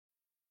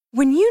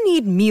When you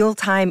need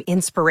mealtime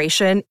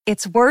inspiration,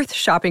 it's worth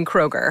shopping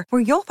Kroger,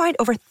 where you'll find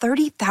over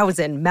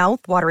 30,000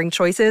 mouth-watering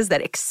choices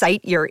that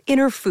excite your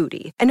inner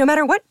foodie. And no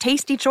matter what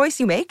tasty choice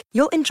you make,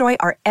 you'll enjoy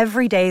our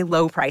everyday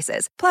low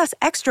prices, plus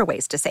extra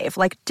ways to save,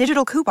 like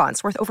digital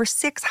coupons worth over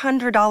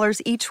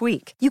 $600 each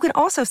week. You can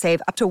also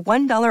save up to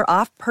 $1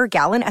 off per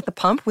gallon at the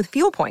pump with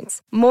fuel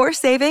points. More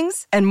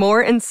savings and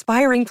more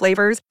inspiring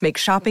flavors make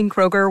shopping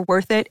Kroger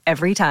worth it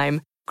every time.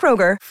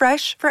 Kroger,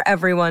 fresh for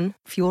everyone.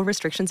 Fuel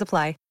restrictions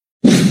apply.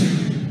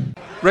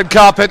 Red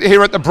carpet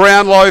here at the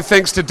Brownlow.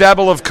 Thanks to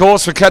Dabble, of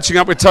course, for catching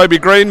up with Toby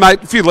Greene.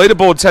 Mate, a few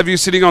leaderboards have you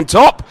sitting on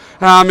top.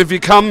 Have you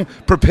come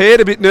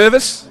prepared, a bit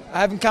nervous? I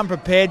haven't come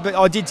prepared, but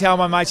I did tell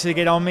my mates to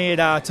get on me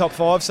at top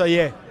 5, so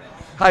yeah.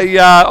 Hey,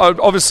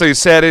 obviously a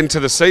sad end to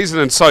the season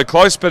and so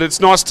close, but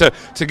it's nice to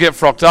get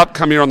frocked up,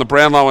 come here on the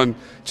Brownlow and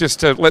just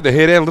to let the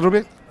head out a little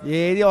bit.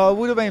 Yeah, it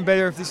would have been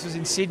better if this was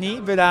in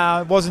Sydney, but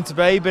it wasn't to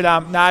be. But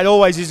it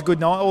always is a good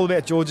night. All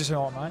about Georgia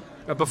tonight, mate.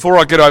 Before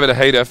I get over to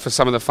Heater for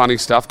some of the funny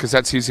stuff, because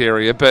that's his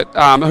area, but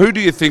who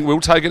do you think will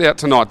take it out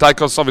tonight?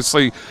 Dacos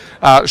obviously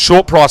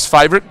short price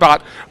favourite,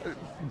 but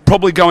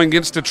probably going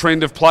against a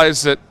trend of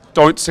players that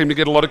don't seem to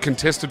get a lot of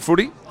contested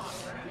footy.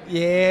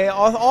 Yeah,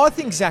 I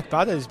think Zach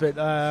Butters, but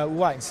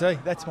we'll wait and see.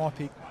 That's my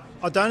pick.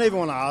 I don't even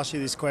want to ask you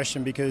this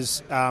question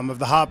because of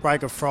the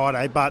heartbreak of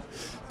Friday, but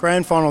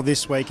grand final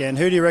this weekend,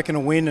 who do you reckon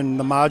will win and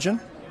the margin?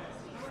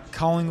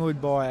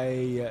 Collingwood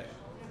by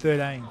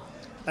 13.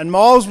 And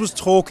Miles was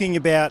talking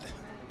about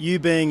you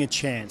being a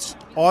chance.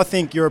 I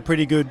think you're a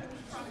pretty good,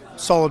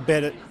 solid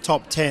bet at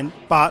top 10,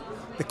 but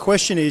the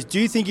question is, do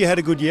you think you had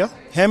a good year?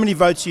 How many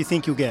votes do you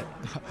think you'll get?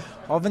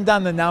 I haven't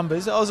done the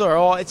numbers. I was all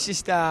right. It's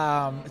just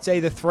it's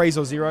either 3s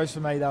or 0s for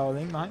me, though, I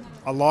think, mate.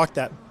 I like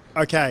that.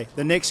 Okay,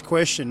 the next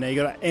question. Now,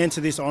 you got to answer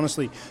this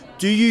honestly.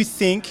 Do you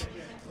think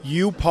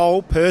you'll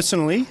poll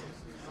personally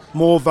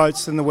more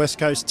votes than the West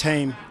Coast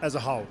team as a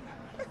whole?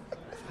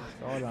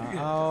 I don't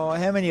know. Oh,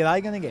 how many are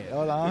they going to get?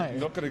 I don't know.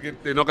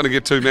 They're not going to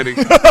get too many.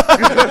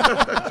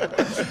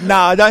 No,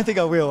 I don't think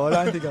I will.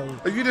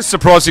 Are you just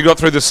surprised you got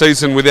through the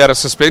season without a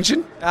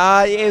suspension?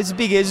 Yeah, it was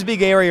a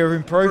big area of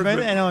improvement,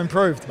 and I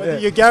improved. Yeah.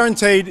 You're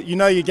guaranteed.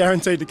 You're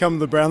guaranteed to come to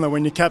the Brownlow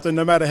when you're captain,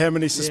 no matter how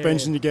many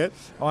suspensions you get.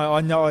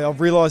 I know. I've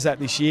realised that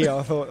this year.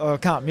 I thought I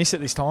can't miss it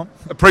this time.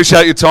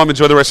 Appreciate your time.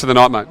 Enjoy the rest of the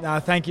night, mate. No,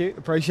 thank you.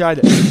 Appreciate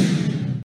it.